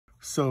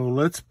So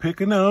let's pick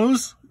a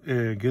nose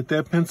and get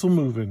that pencil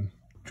moving.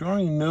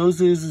 Drawing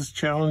noses is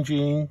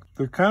challenging.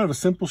 They're kind of a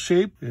simple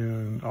shape,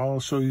 and I'll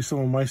show you some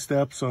of my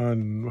steps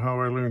on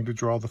how I learned to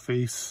draw the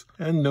face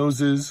and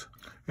noses.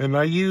 And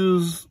I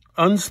use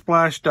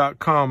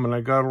unsplash.com, and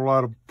I got a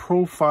lot of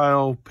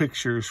profile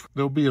pictures.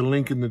 There'll be a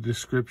link in the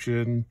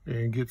description,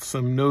 and get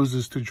some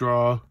noses to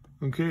draw.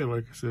 Okay,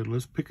 like I said,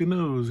 let's pick a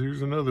nose.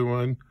 Here's another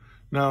one.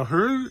 Now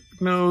her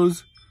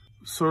nose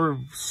sort of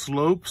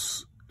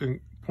slopes and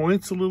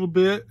points a little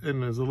bit,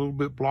 and is a little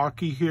bit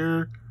blocky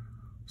here,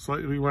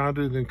 slightly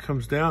rounded, and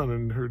comes down,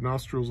 and her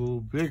nostril's a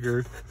little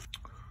bigger.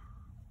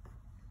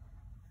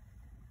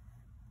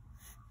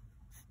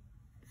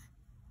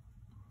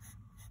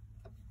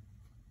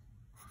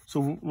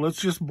 So let's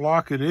just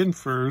block it in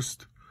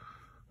first.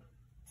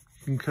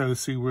 You can kind of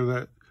see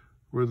where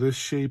this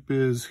shape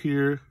is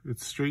here.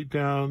 It's straight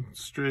down,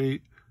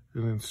 straight,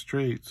 and then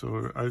straight.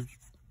 So I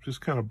just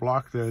kind of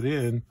block that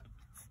in.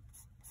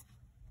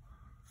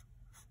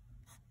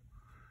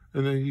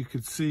 And then you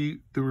can see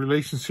the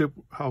relationship,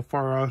 how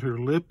far out her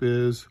lip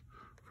is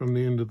from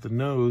the end of the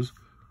nose.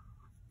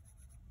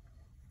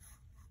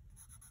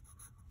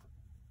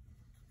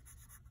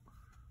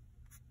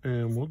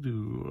 And we'll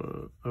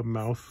do a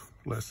mouth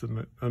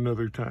lesson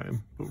another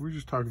time, but we're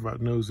just talking about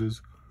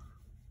noses.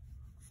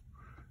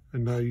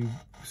 And now you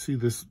see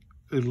this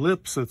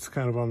ellipse that's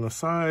kind of on the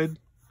side.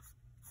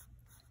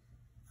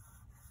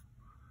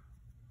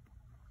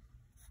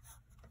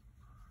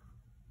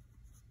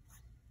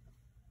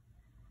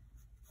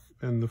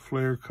 And the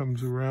flare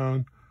comes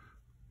around.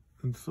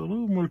 And it's a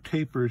little more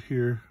tapered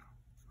here.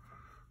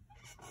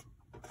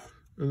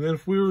 And then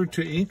if we were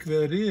to ink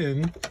that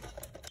in,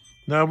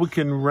 now we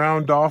can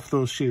round off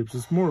those shapes.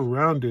 It's more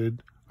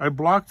rounded. I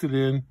blocked it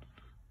in,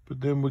 but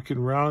then we can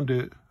round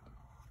it.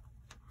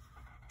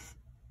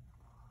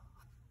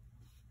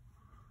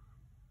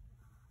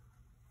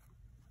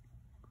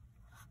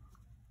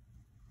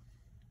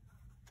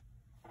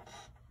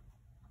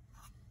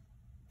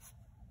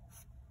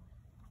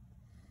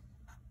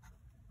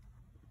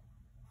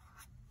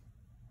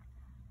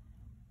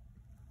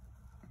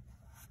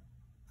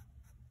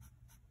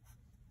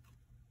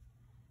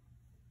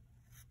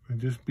 And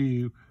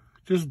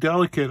just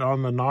delicate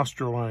on the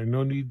nostril line.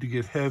 No need to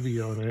get heavy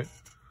on it.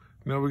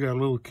 Now we got a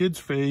little kid's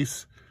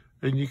face,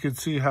 and you can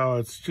see how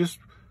it's just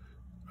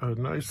a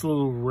nice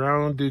little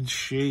rounded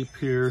shape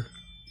here.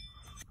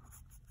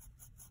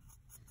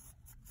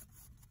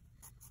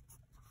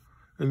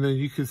 And then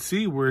you can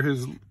see where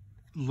his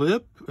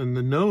lip and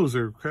the nose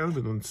are kind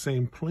of in the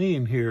same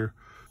plane here.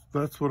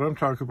 That's what I'm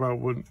talking about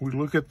when we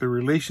look at the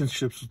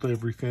relationships with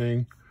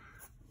everything.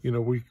 You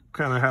know, we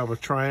kind of have a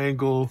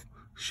triangle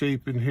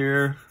shape in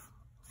here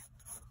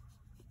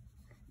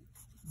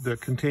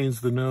that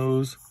contains the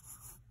nose,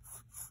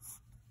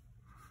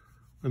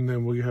 and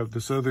then we have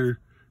this other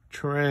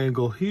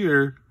triangle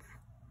here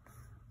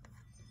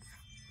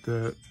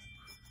that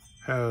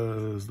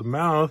has the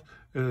mouth,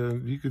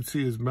 and you can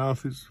see his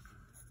mouth is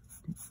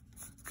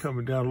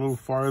coming down a little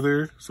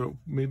farther, so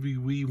maybe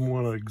we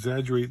want to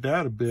exaggerate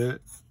that a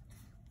bit.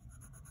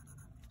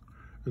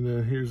 And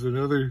then here's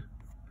another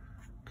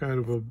kind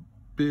of a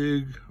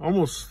big,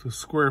 almost a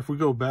square. If we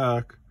go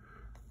back,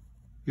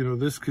 you know,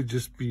 this could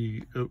just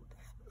be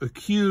a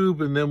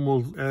cube, and then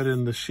we'll add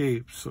in the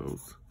shape. So,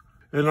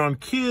 and on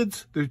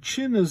kids, their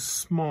chin is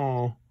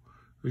small.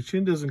 Their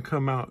chin doesn't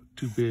come out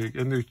too big,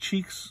 and their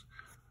cheeks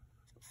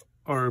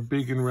are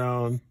big and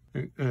round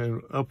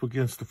and up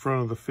against the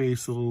front of the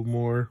face a little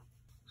more.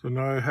 So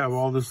now I have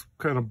all this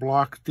kind of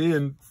blocked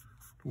in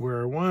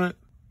where I want,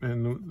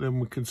 and then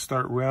we can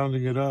start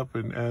rounding it up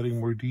and adding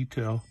more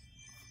detail.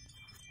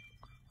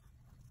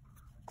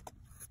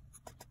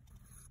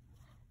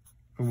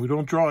 And we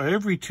don't draw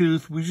every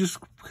tooth, we just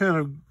kind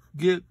of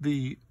get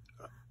the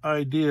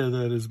idea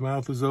that his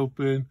mouth is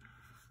open,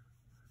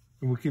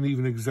 and we can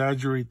even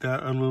exaggerate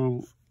that a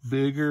little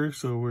bigger,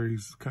 so where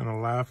he's kind of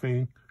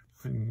laughing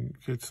and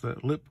gets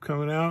that lip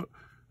coming out.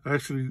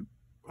 Actually,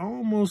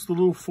 almost a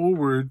little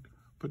forward,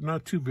 but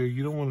not too big.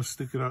 You don't want to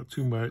stick it out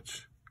too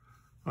much.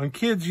 On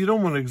kids, you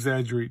don't want to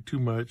exaggerate too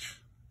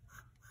much.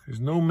 There's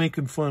no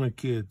making fun of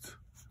kids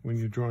when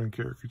you're drawing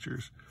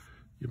caricatures.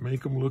 You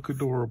make them look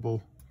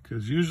adorable,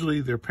 because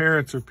usually their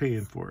parents are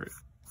paying for it.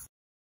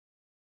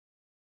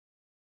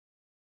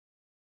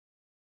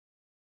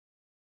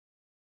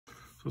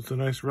 So it's a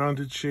nice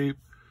rounded shape,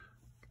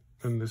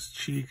 and this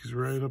cheek is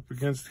right up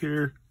against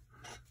here.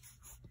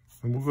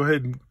 And we'll go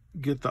ahead and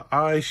get the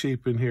eye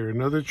shape in here.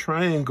 Another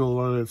triangle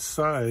on its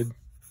side.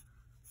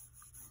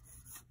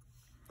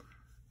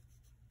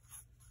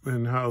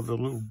 And how the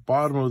little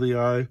bottom of the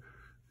eye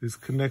is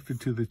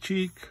connected to the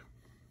cheek.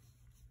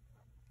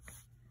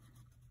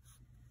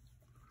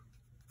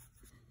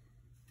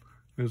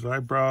 His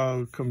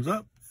eyebrow comes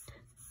up.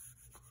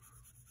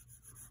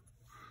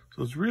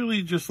 So it's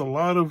really just a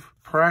lot of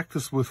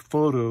practice with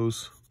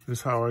photos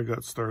is how I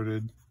got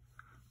started.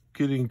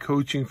 Getting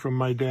coaching from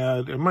my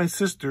dad and my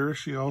sister.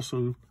 She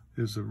also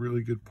is a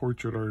really good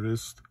portrait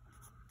artist.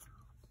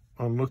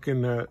 On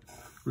looking at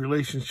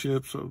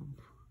relationships of,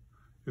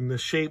 And the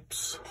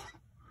shapes,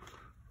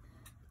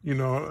 you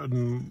know,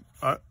 and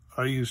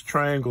I use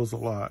triangles a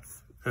lot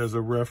as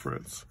a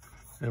reference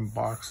and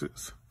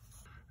boxes.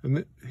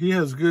 And he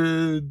has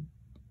good,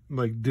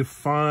 like,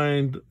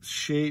 defined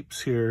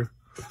shapes here.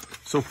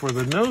 So for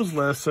the nose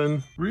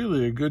lesson,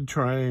 really a good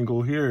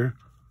triangle here.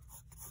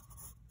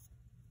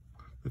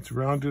 It's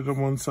rounded on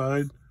one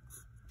side.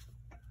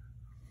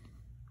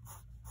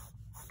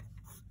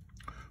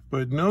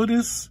 But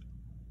notice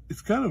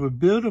it's kind of a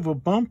bit of a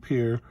bump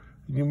here.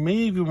 You may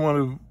even want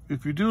to,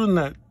 if you're doing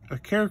a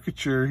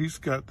caricature, he's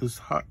got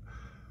this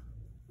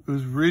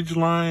ridge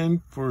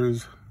line for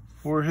his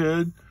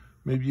forehead.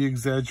 Maybe you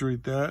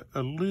exaggerate that.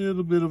 A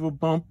little bit of a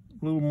bump,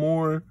 a little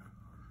more.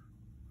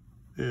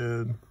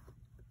 And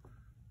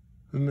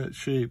in that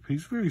shape,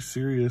 he's very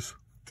serious.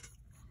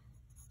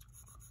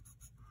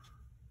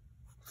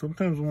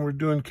 Sometimes when we're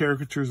doing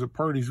caricatures at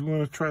parties, we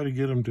want to try to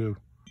get them to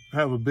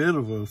have a bit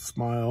of a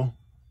smile,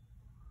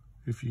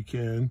 if you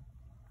can.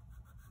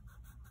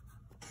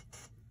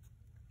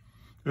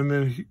 And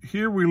then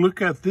here we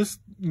look at this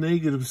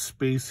negative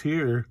space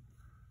here.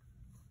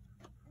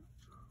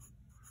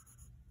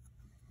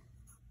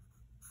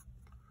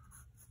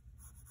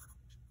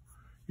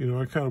 You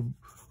know, I kind of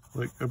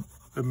like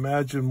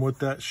imagine what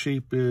that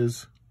shape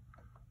is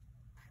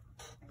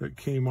that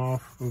came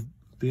off of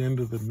the end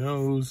of the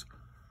nose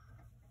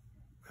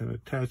and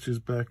attaches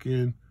back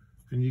in.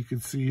 And you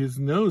can see his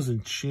nose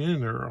and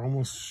chin are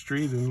almost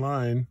straight in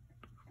line.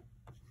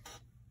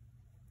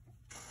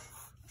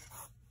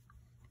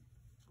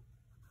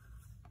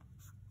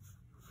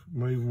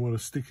 Might even want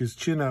to stick his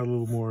chin out a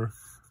little more.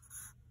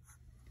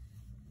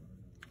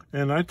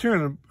 And I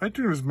turn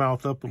his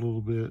mouth up a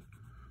little bit.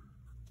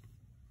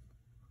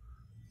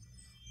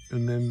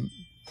 And then,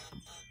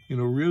 you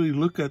know, really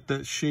look at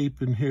that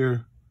shape in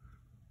here.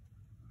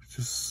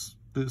 Just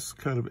this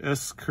kind of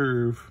S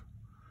curve,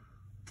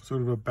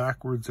 sort of a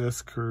backwards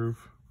S curve.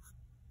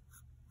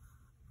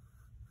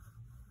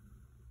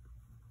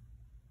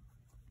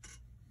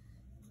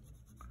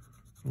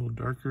 A little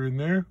darker in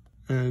there.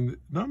 And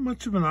not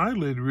much of an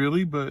eyelid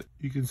really, but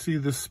you can see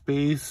the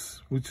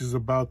space, which is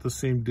about the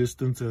same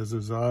distance as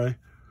his eye.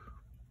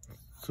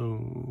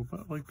 So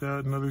about like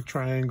that, another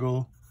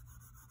triangle.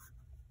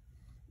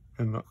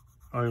 And the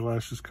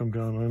eyelashes come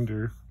down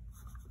under.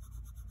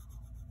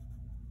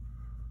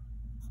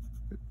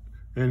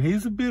 And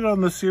he's a bit on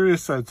the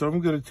serious side, so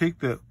I'm going to take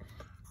that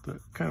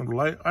kind of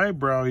light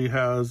eyebrow he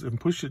has and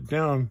push it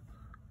down.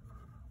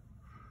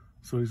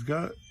 So he's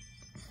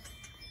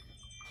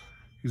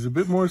a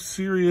bit more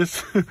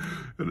serious.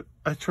 And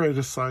I try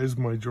to size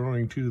my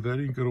drawing too. That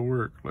ain't going to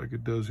work like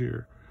it does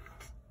here.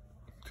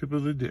 Tip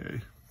of the day.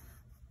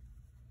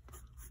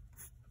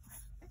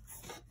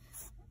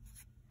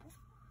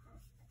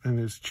 And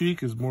his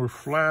cheek is more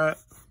flat.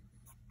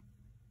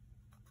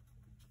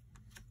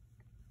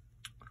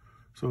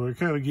 So I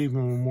kind of gave him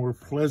a more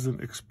pleasant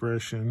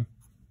expression.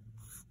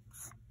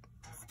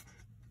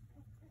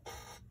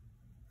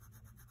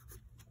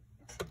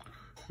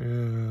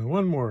 And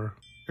one more.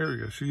 There we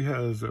go. She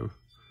has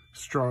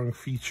strong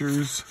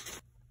features.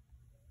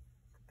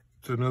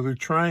 It's another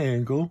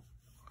triangle.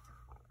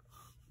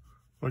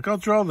 Like, I'll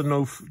draw the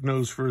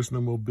nose first and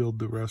then we'll build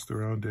the rest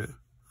around it.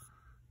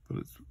 But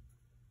it's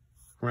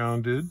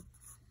rounded.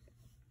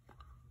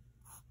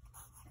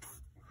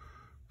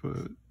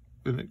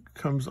 And it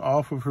comes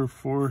off of her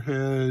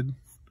forehead.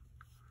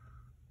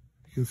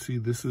 You can see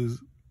this is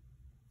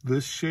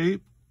this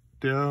shape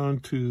down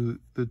to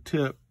the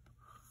tip.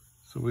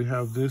 So we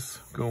have this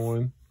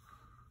going.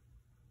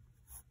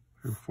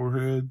 Her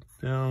forehead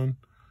down,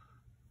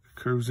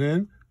 curves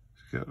in.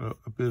 She's got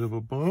a bit of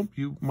a bump.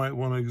 You might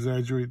want to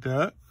exaggerate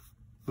that.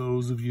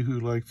 Those of you who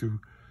like to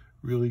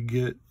really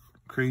get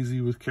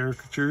crazy with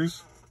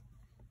caricatures.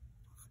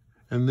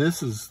 And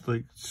this is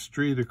like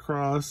straight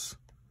across.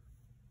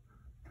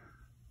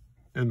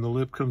 And the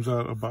lip comes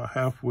out about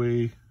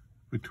halfway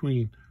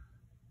between,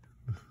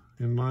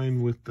 in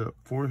line with the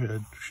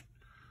forehead.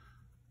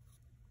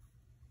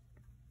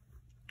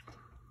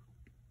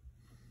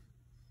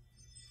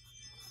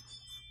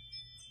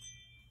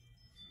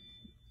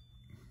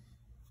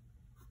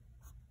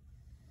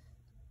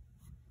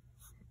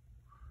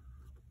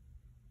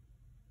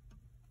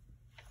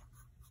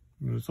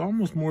 And it's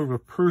almost more of a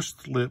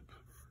pursed lip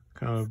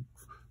kind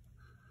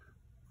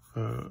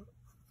of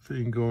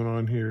thing going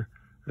on here.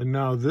 And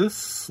now this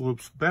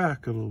slopes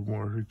back a little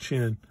more, her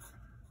chin.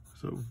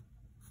 So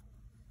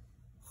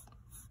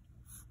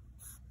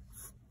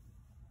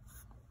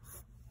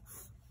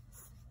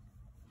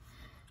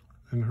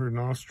and her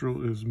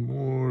nostril is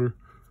more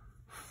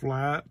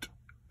flat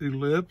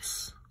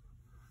ellipse,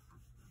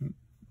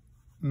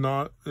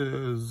 not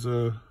as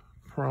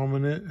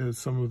prominent as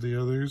some of the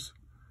others,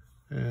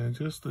 and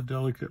just a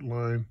delicate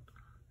line.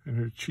 And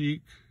her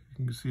cheek,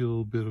 you can see a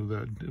little bit of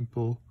that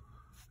dimple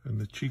and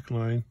the cheek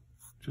line,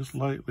 just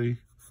lightly.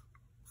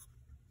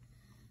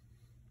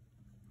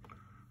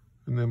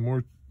 And then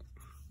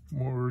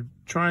more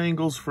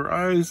triangles for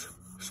eyes,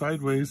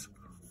 sideways.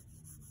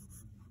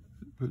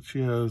 But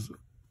she has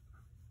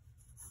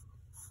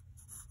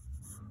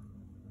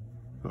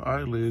the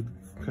eyelid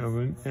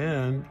coming,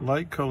 and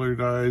light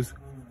colored eyes.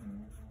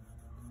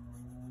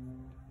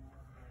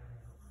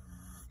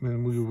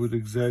 And we would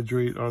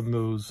exaggerate on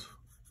those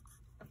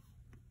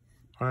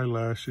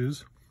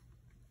eyelashes.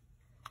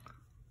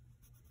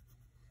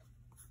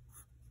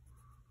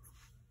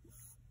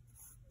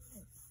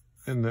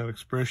 And that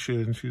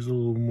expression, she's a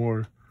little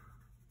more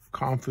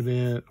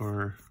confident,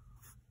 or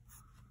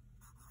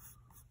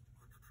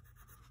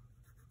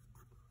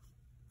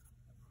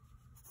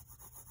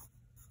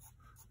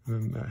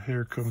and then that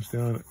hair comes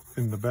down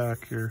in the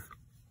back here.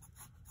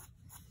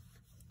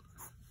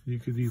 You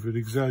could even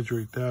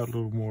exaggerate that a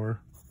little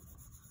more.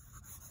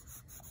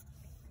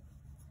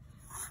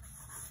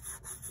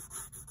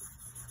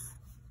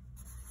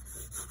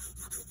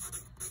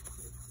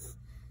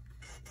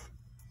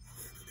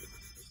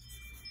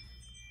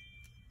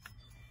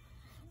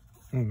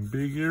 And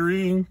big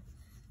earring.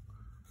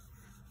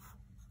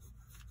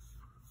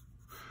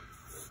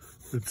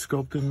 Good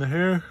sculpting the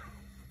hair.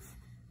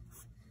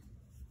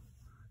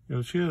 You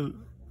know, she has,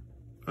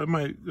 I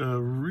might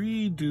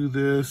redo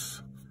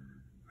this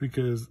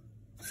because,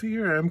 see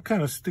here, I'm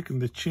kind of sticking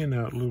the chin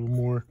out a little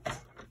more.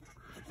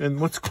 And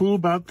what's cool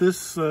about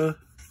this,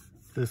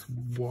 this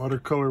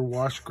watercolor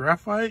wash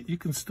graphite, you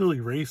can still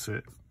erase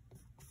it.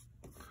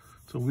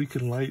 So we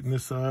can lighten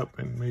this up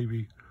and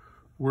maybe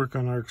work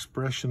on our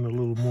expression a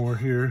little more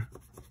here.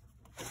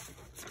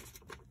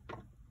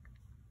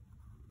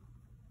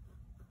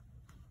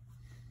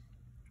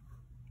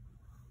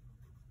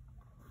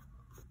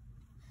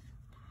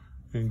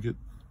 And get,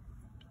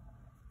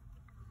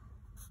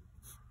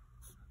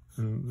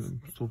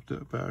 and flip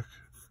that back.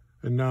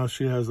 And now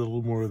she has a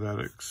little more of that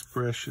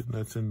expression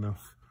that's in the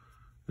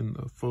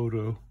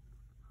photo.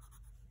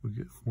 We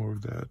get more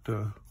of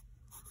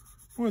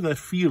that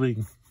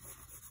feeling.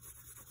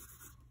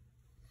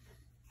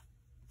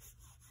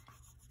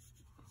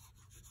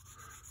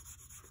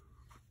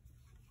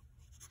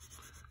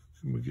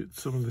 And we get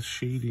some of the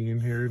shading in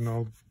here, and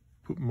I'll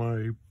put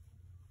my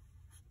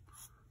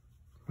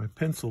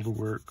pencil to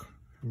work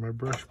and my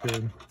brush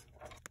pen.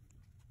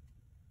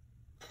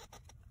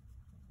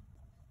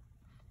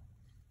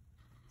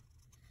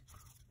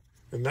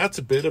 And that's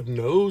a bit of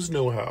nose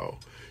know-how.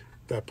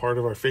 That part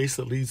of our face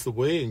that leads the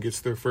way and gets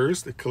there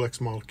first. It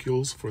collects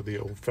molecules for the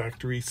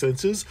olfactory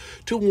senses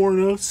to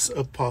warn us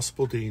of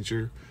possible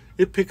danger.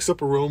 It picks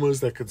up aromas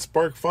that can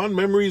spark fond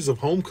memories of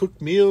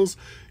home-cooked meals,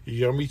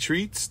 yummy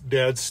treats,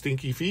 dad's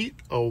stinky feet,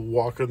 a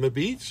walk on the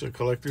beach, a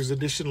collector's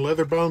edition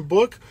leather-bound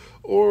book,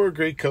 or a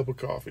great cup of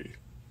coffee.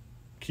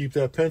 Keep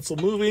that pencil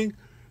moving,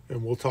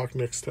 and we'll talk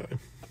next time.